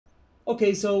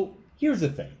Okay, so here's the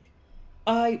thing.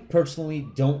 I personally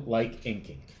don't like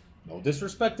inking. No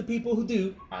disrespect to people who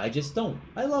do, I just don't.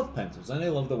 I love pencils and I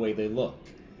love the way they look.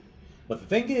 But the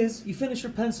thing is, you finish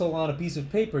your pencil on a piece of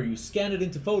paper, you scan it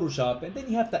into Photoshop, and then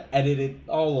you have to edit it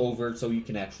all over so you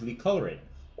can actually color it.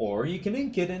 Or you can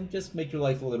ink it and just make your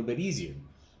life a little bit easier.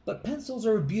 But pencils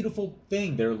are a beautiful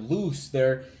thing. They're loose.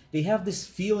 They have this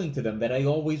feeling to them that I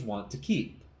always want to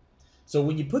keep. So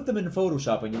when you put them in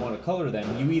Photoshop and you want to color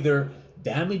them, you either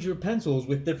damage your pencils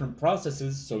with different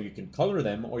processes so you can color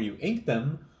them, or you ink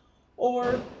them,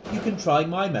 or you can try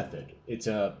my method. It's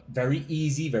a very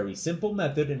easy, very simple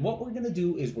method, and what we're going to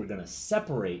do is we're going to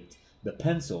separate the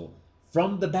pencil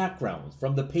from the background,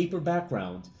 from the paper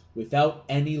background, without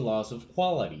any loss of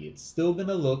quality. It's still going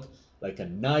to look like a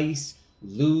nice,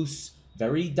 loose,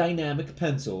 very dynamic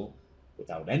pencil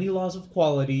without any loss of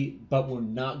quality, but we're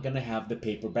not going to have the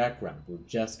paper background. We're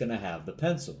just going to have the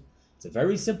pencil. It's a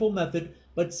very simple method,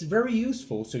 but it's very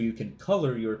useful so you can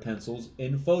color your pencils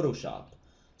in Photoshop.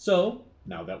 So,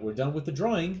 now that we're done with the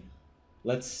drawing,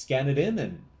 let's scan it in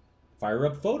and fire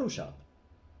up Photoshop.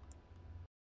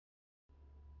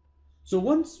 So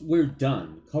once we're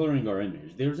done coloring our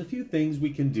image, there's a few things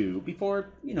we can do before,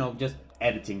 just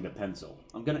editing the pencil.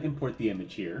 I'm going to import the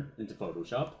image here into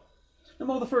Photoshop. And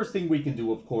well, the first thing we can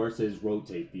do, of course, is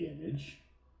rotate the image.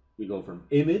 We go from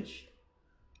image,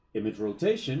 image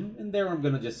rotation, and there I'm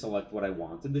going to just select what I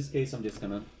want. In this case, I'm just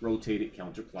going to rotate it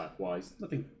counterclockwise.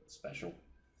 Nothing special.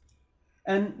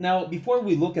 And now, before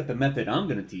we look at the method I'm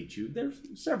going to teach you, there's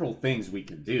several things we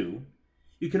can do.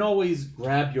 You can always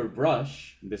grab your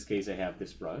brush, in this case I have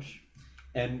this brush,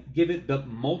 and give it the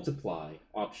multiply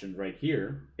option right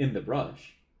here in the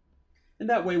brush. And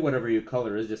that way whatever you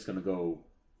color is just going to go,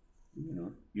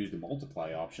 use the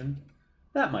multiply option.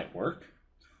 That might work.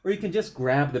 Or you can just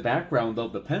grab the background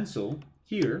of the pencil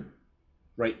here,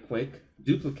 right click,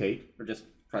 duplicate, or just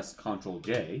press Ctrl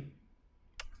J.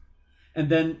 And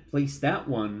then place that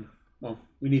one, well,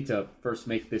 we need to first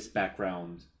make this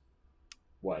background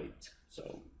white.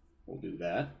 So we'll do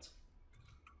that.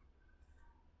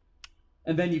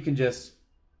 And then you can just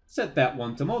set that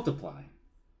one to multiply.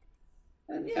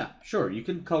 And yeah, sure, you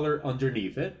can color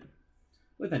underneath it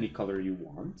with any color you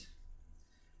want.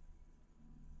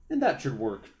 And that should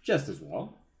work just as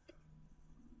well.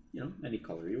 Any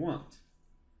color you want.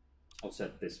 I'll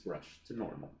set this brush to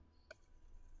normal.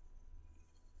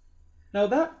 Now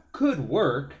that could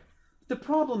work. The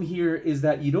problem here is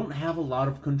that you don't have a lot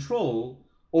of control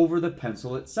over the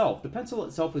pencil itself. The pencil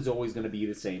itself is always going to be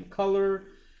the same color.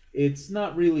 It's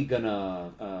not really going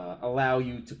to allow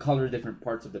you to color different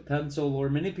parts of the pencil or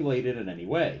manipulate it in any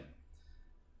way.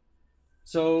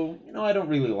 So, I don't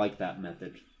really like that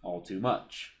method all too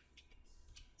much.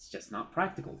 It's just not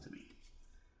practical to me.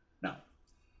 Now,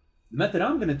 the method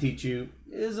I'm going to teach you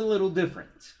is a little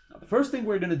different. Now, the first thing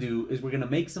we're going to do is we're going to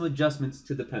make some adjustments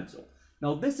to the pencil.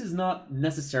 Now, this is not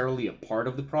necessarily a part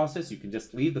of the process. You can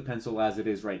just leave the pencil as it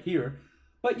is right here,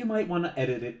 but you might want to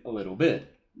edit it a little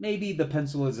bit. Maybe the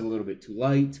pencil is a little bit too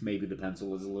light. Maybe the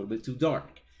pencil is a little bit too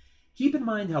dark. Keep in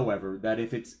mind, however, that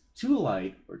if it's too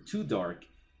light or too dark,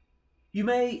 you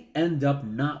may end up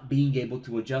not being able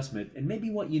to adjust it, and maybe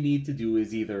what you need to do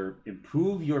is either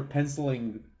improve your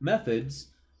penciling methods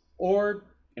or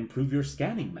improve your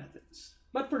scanning methods.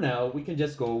 But for now, we can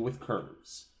just go with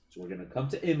curves. So we're going to come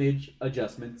to Image,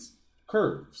 Adjustments,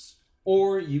 Curves.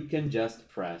 Or you can just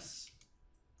press,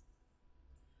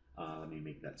 let me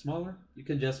make that smaller. You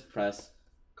can just press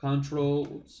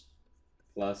Ctrl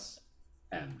plus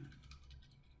M.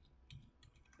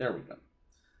 There we go.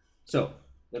 So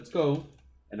let's go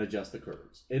and adjust the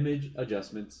curves. Image,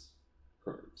 Adjustments,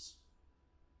 Curves.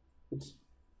 Oops,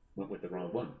 went with the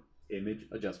wrong one. Image,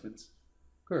 Adjustments,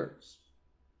 Curves.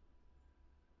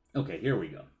 Okay, here we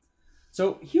go.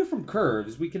 So here from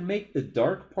curves, we can make the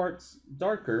dark parts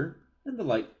darker and the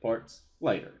light parts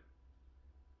lighter.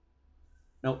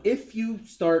 Now, if you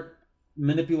start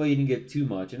manipulating it too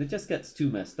much and it just gets too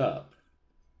messed up,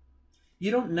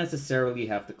 you don't necessarily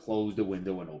have to close the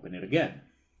window and open it again.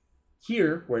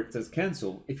 Here, where it says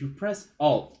cancel, if you press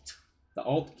Alt, the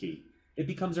Alt key, it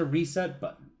becomes a reset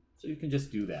button. So you can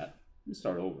just do that and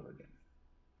start over again.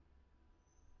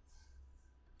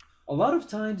 A lot of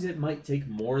times it might take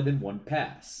more than one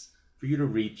pass for you to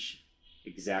reach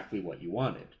exactly what you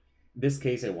wanted. In this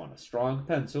case, I want a strong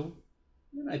pencil,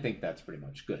 and I think that's pretty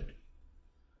much good.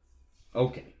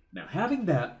 Okay, now having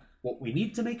that, what we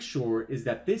need to make sure is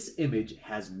that this image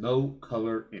has no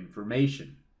color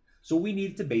information. So we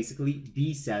need to basically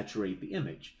desaturate the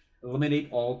image, eliminate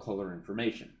all color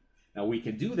information. Now we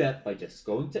can do that by just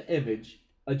going to Image,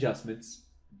 Adjustments,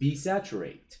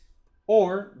 Desaturate.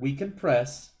 Or we can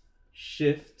press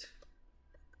Shift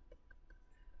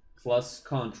plus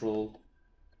Control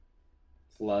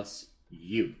plus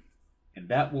U, and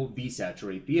that will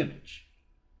desaturate the image.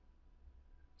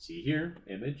 See here,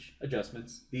 Image,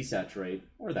 Adjustments, Desaturate,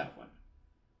 or that one.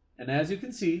 And as you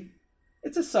can see,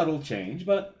 it's a subtle change,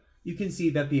 but you can see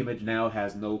that the image now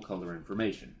has no color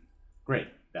information. Great,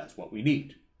 that's what we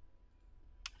need.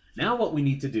 Now what we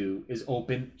need to do is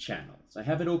open channels. I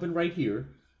have it open right here,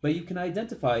 but you can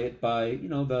identify it by, you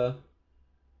know, the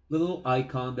little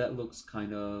icon that looks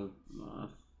kind of,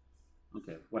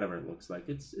 okay, whatever it looks like.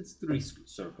 It's 3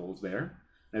 circles there.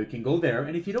 Now you can go there,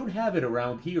 and if you don't have it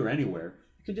around here anywhere,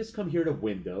 you can just come here to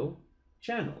Window,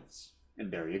 Channels, and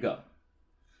there you go.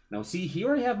 Now see,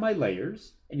 here I have my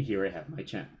layers, and here I have my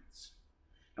channels.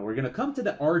 Now we're going to come to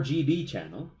the RGB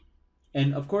channel,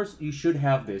 and of course you should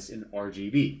have this in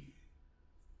RGB.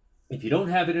 If you don't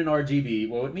have it in RGB,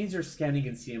 well, it means you're scanning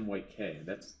in CMYK.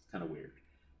 That's kind of weird.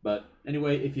 But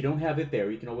anyway, if you don't have it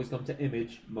there, you can always come to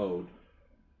Image, Mode,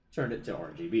 turn it to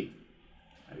RGB.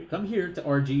 Now you come here to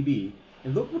RGB,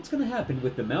 and look what's going to happen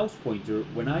with the mouse pointer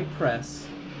when I press,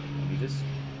 let me just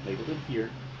label it here,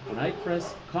 when I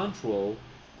press Control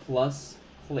plus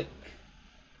click.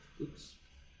 Oops.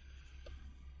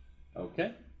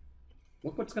 Okay.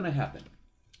 Look what's going to happen.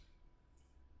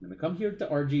 I'm going to come here to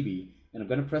RGB, and I'm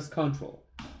going to press Control.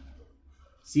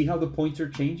 See how the pointer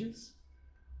changes?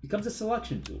 It becomes a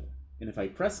selection tool. And if I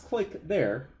press click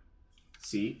there,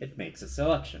 see, it makes a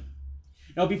selection.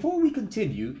 Now, before we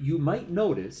continue, you might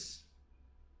notice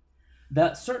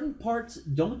that certain parts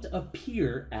don't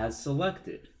appear as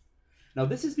selected. Now,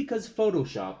 this is because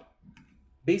Photoshop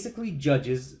basically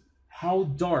judges how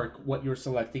dark what you're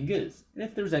selecting is, and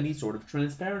if there's any sort of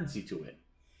transparency to it.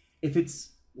 If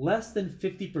it's less than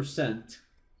 50%,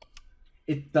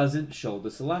 it doesn't show the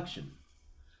selection.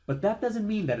 But that doesn't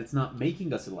mean that it's not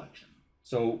making a selection.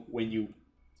 So when you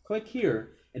click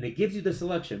here, and it gives you the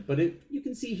selection, but you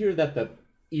can see here that the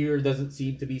ear doesn't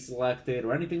seem to be selected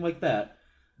or anything like that,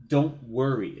 don't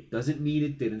worry. It doesn't mean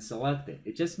it didn't select it.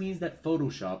 It just means that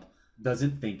Photoshop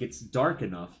doesn't think it's dark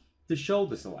enough to show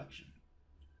the selection.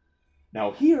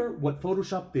 Now here, what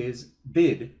Photoshop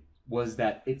did was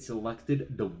that it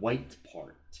selected the white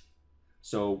part.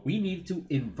 So we need to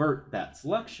invert that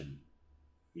selection.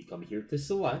 We come here to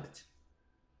Select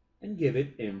and give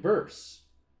it Inverse.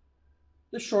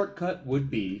 The shortcut would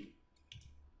be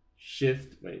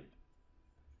Shift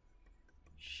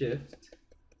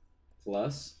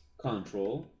plus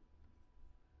Control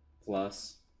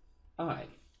plus I.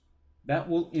 That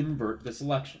will invert the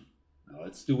selection. Now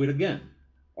let's do it again.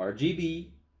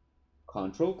 RGB,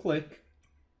 Control click,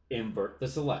 invert the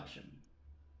selection.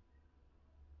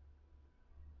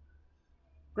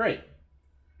 Great.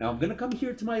 Now I'm going to come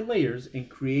here to my layers and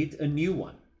create a new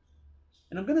one.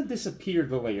 And I'm going to disappear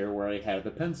the layer where I had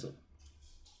the pencil.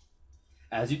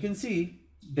 As you can see,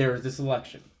 there's the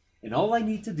selection. And all I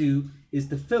need to do is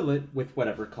to fill it with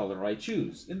whatever color I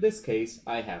choose. In this case,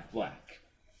 I have black.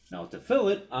 Now to fill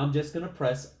it, I'm just going to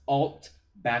press Alt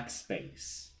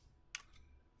Backspace.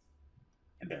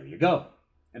 And there you go.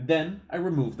 And then I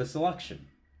remove the selection.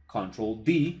 Control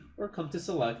D, or come to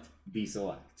Select,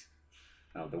 Deselect.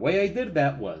 Now the way I did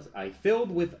that was I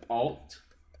filled with Alt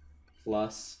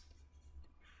plus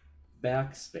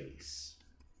Backspace.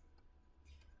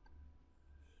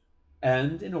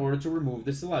 And in order to remove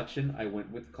the selection, I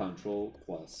went with Control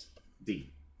plus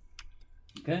D.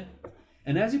 Okay?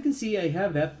 And as you can see, I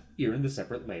have that here in the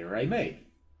separate layer I made.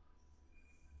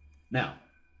 Now,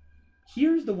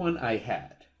 here's the one I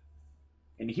had.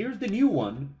 And here's the new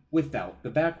one without the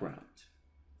background.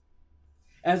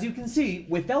 As you can see,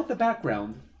 without the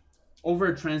background, over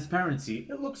a transparency,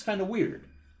 it looks kind of weird.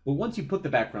 But once you put the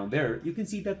background there, you can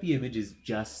see that the image is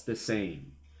just the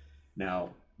same.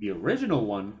 Now, the original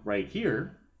one right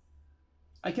here,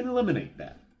 I can eliminate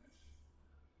that.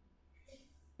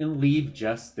 And leave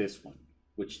just this one,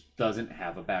 which doesn't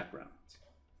have a background.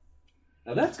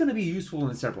 Now that's going to be useful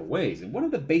in several ways. And one of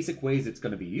the basic ways it's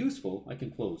going to be useful, I can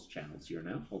close channels here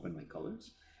now, open my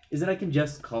colors, is that I can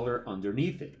just color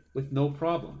underneath it with no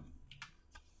problem.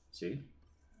 See?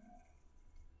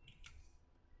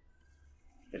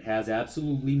 It has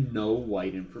absolutely no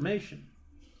white information.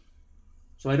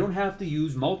 So I don't have to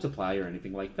use multiply or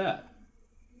anything like that.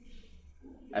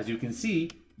 As you can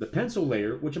see, the pencil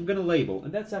layer, which I'm going to label,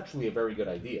 and that's actually a very good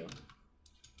idea,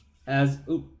 let's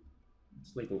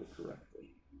label it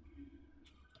correctly,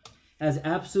 has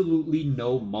absolutely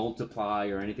no multiply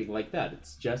or anything like that.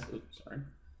 It's just,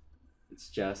 it's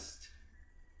just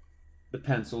the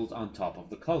pencils on top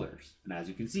of the colors. And as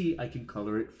you can see, I can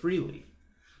color it freely.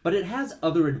 But it has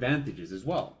other advantages as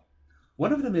well.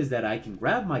 One of them is that I can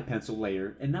grab my pencil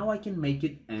layer and now I can make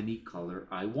it any color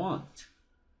I want.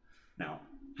 Now,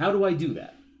 how do I do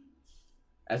that?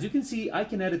 As you can see, I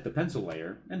can edit the pencil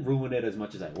layer and ruin it as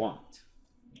much as I want.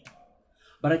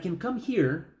 But I can come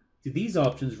here to these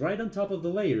options right on top of the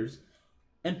layers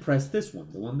and press this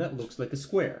one, the one that looks like a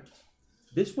square.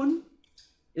 This one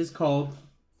is called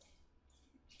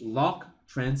Lock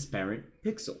Transparent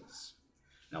Pixels.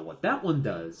 Now what that one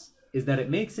does is that it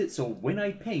makes it so when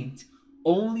I paint,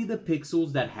 only the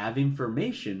pixels that have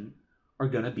information are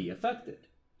going to be affected.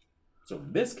 So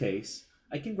in this case,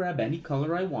 I can grab any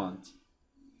color I want,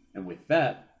 and with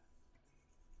that,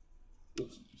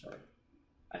 oops, sorry,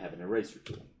 I have an eraser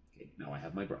tool. Okay, now I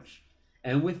have my brush.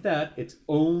 And with that, it's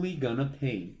only going to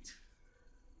paint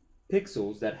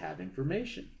pixels that have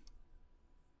information.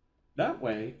 That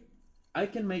way, I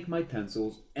can make my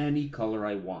pencils any color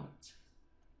I want.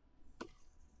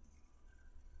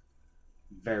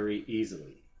 Very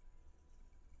easily.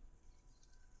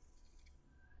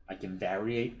 I can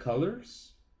variate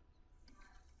colors,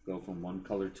 go from one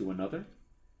color to another.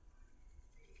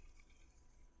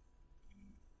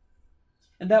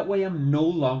 And that way I'm no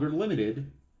longer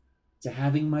limited to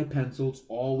having my pencils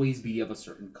always be of a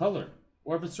certain color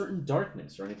or of a certain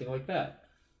darkness or anything like that.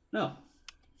 No.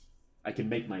 I can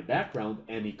make my background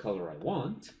any color I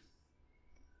want.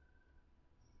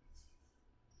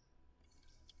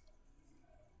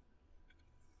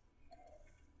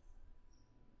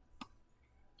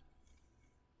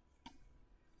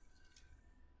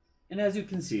 And as you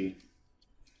can see,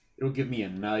 it'll give me a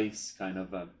nice kind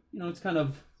of, it's kind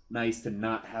of nice to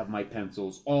not have my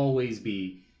pencils always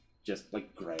be just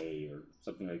like gray or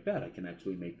something like that. I can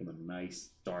actually make them a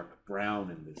nice dark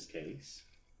brown in this case.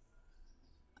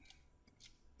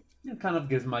 It kind of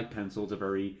gives my pencils a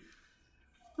very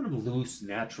kind of loose,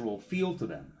 natural feel to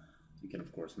them. You can,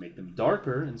 of course, make them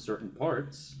darker in certain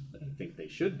parts that I think they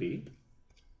should be.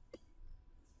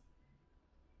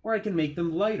 Or I can make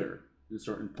them lighter in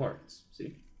certain parts.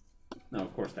 See? Now,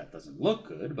 of course, that doesn't look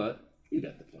good, but you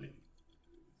get the point.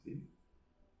 See?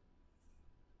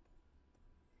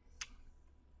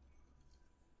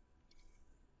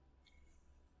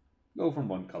 Go from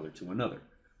one color to another.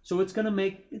 So it's going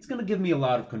to give me a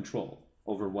lot of control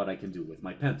over what I can do with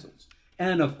my pencils.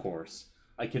 And of course,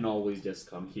 I can always just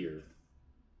come here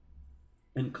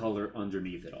and color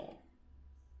underneath it all.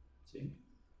 See?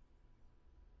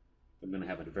 I'm going to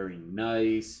have a very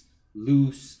nice,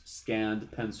 loose, scanned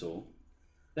pencil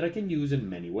that I can use in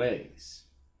many ways.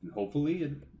 And hopefully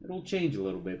it'll change a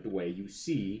little bit the way you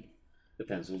see the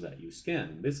pencils that you scan.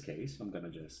 In this case, I'm going to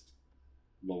just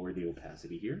lower the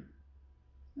opacity here.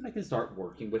 And I can start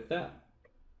working with that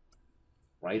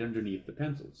right underneath the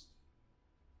pencils.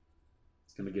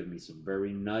 It's going to give me some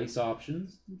very nice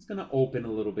options. It's going to open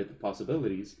a little bit the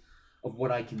possibilities of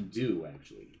what I can do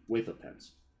actually with a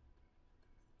pencil.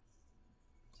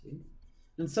 See?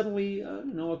 And suddenly,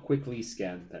 a quickly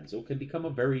scanned pencil can become a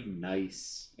very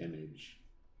nice image.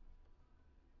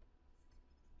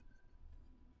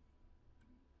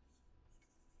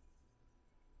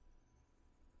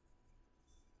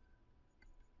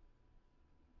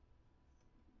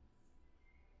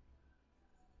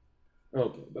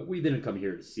 Okay, but we didn't come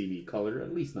here to see me color,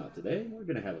 at least not today. We're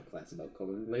going to have a class about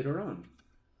coloring later on.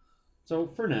 So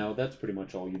for now, that's pretty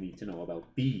much all you need to know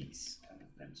about these kind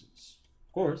of pencils.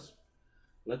 Of course,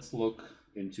 let's look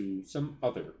into some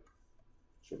other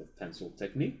sort of pencil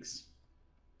techniques.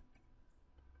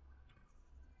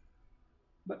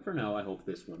 But for now, I hope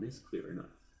this one is clear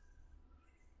enough.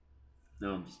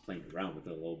 Now I'm just playing around with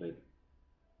it a little bit.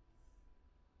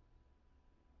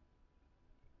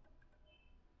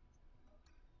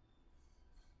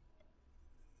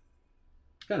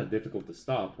 Kind of difficult to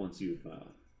stop once you've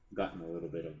gotten a little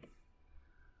bit of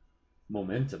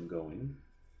momentum going.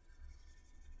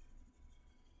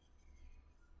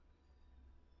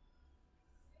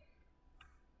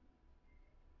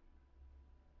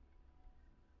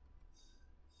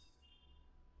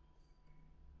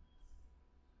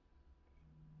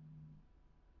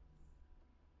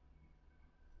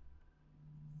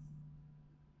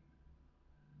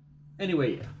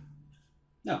 Anyway, yeah.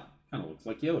 No, kind of looks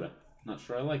like Yoda. Not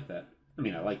sure I like that. I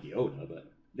mean, I like Yoda, but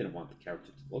I didn't want the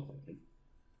character to look like him.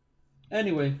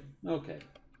 Anyway, okay.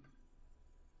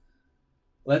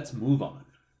 Let's move on.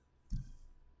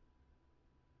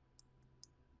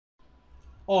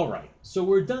 Alright, so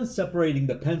we're done separating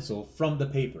the pencil from the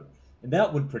paper, and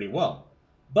that went pretty well.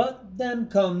 But then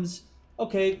comes,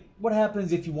 okay, what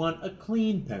happens if you want a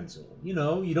clean pencil? You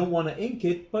know, you don't want to ink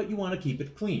it, but you want to keep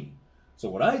it clean. So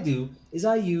what I do is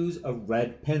I use a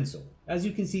red pencil. As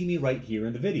you can see me right here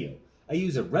in the video. I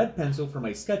use a red pencil for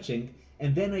my sketching,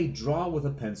 and then I draw with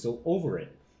a pencil over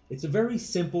it. It's a very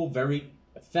simple, very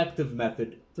effective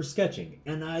method for sketching,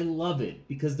 and I love it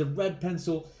because the red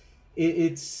pencil,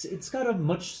 it's got a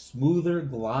much smoother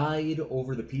glide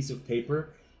over the piece of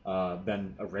paper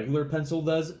than a regular pencil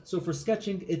does. So for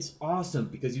sketching, it's awesome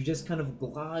because you just kind of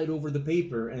glide over the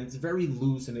paper, and it's very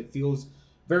loose and it feels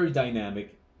very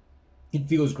dynamic. It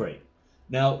feels great.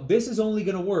 Now, this is only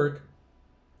going to work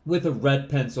with a red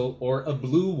pencil or a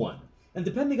blue one. And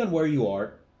depending on where you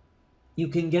are, you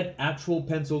can get actual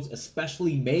pencils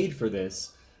especially made for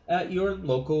this at your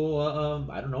local,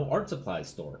 I don't know, art supply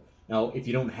store. Now, if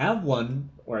you don't have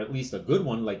one, or at least a good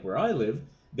one like where I live,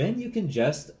 then you can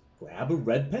just grab a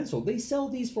red pencil. They sell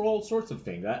these for all sorts of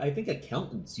things. I think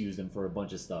accountants use them for a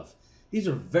bunch of stuff. These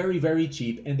are very, very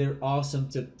cheap, and they're awesome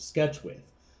to sketch with.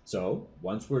 So,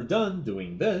 once we're done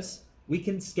doing this, we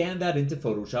can scan that into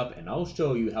Photoshop, and I'll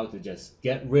show you how to just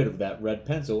get rid of that red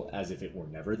pencil as if it were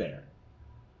never there.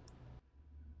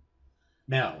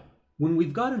 Now, when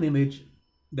we've got an image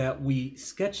that we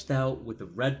sketched out with a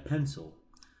red pencil,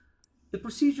 the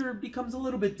procedure becomes a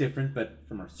little bit different, but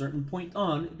from a certain point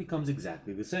on, it becomes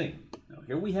exactly the same. Now,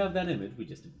 here we have that image. We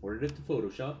just imported it to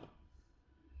Photoshop.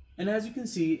 And as you can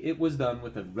see, it was done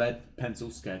with a red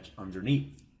pencil sketch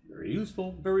underneath. Very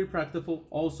useful, very practical,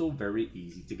 also very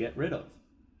easy to get rid of.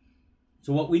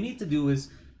 So what we need to do is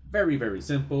very, very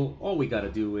simple. All we got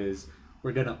to do is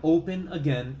we're going to open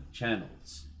again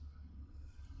channels.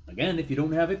 Again, if you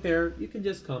don't have it there, you can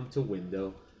just come to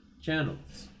Window,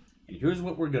 Channels. And here's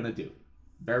what we're going to do.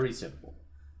 Very simple.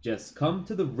 Just come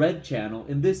to the red channel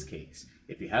in this case.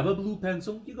 If you have a blue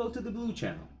pencil, you go to the blue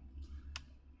channel.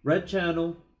 Red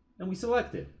channel, and we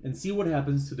select it and see what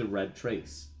happens to the red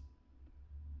trace.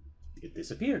 It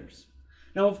disappears.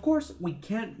 Now, of course, we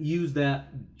can't use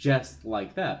that just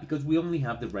like that because we only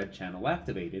have the red channel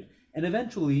activated. And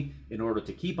eventually, in order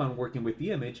to keep on working with the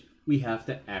image, we have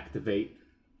to activate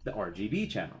the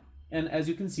RGB channel. And as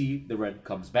you can see, the red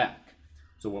comes back.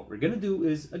 So what we're going to do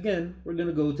is, again, we're going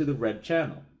to go to the red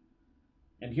channel.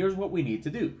 And here's what we need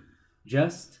to do.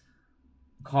 Just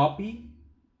copy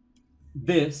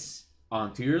this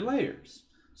onto your layers.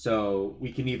 So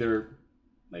we can either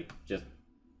just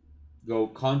go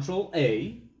Control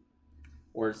A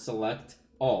or select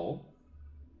all,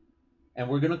 and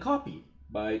we're going to copy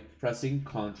by pressing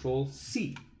Control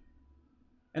C.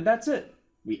 And that's it.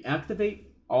 We activate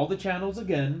all the channels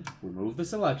again, remove the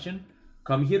selection,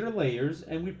 come here to layers,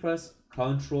 and we press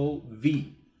Control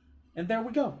V. And there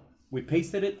we go. We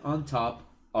pasted it on top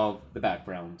of the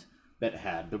background that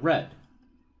had the red.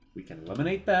 We can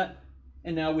eliminate that,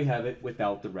 and now we have it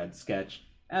without the red sketch,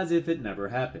 as if it never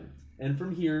happened. And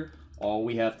from here, all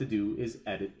we have to do is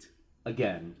edit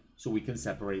again so we can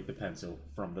separate the pencil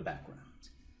from the background.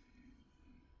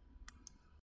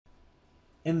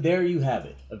 And there you have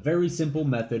it, a very simple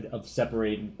method of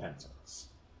separating pencils.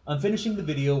 I'm finishing the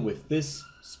video with this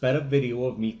sped up video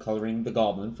of me coloring the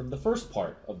goblin from the first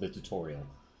part of the tutorial.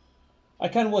 I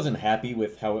kind of wasn't happy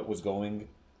with how it was going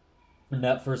in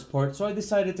that first part, so I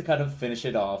decided to kind of finish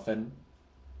it off, and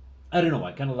I don't know,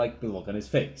 I kind of like the look on his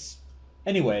face.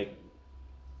 Anyway,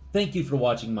 thank you for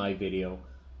watching my video.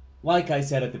 Like I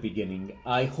said at the beginning,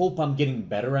 I hope I'm getting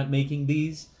better at making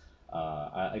these.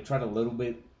 I tried a little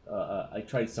bit, I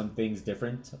tried some things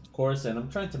different, of course, and I'm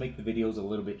trying to make the videos a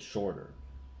little bit shorter.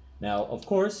 Now, of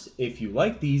course, if you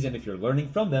like these and if you're learning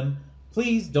from them,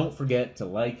 please don't forget to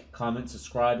like, comment,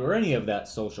 subscribe, or any of that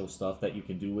social stuff that you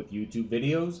can do with YouTube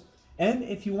videos. And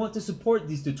if you want to support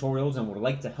these tutorials and would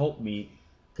like to help me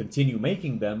continue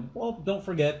making them, well, don't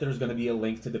forget there's going to be a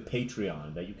link to the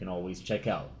Patreon that you can always check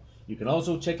out. You can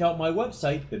also check out my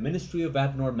website,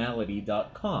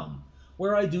 theministryofabnormality.com,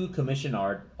 where I do commission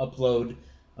art, upload,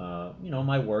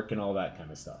 my work and all that kind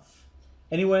of stuff.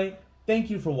 Anyway, thank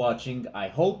you for watching. I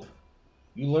hope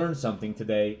you learned something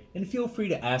today, and feel free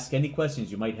to ask any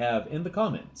questions you might have in the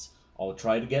comments. I'll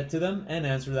try to get to them and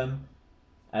answer them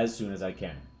as soon as I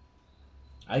can.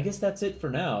 I guess that's it for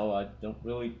now. I don't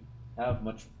really have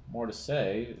much more to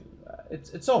say.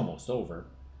 It's almost over.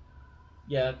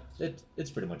 Yeah,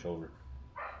 it's pretty much over.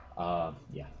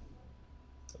 Yeah.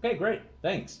 Okay, great.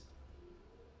 Thanks.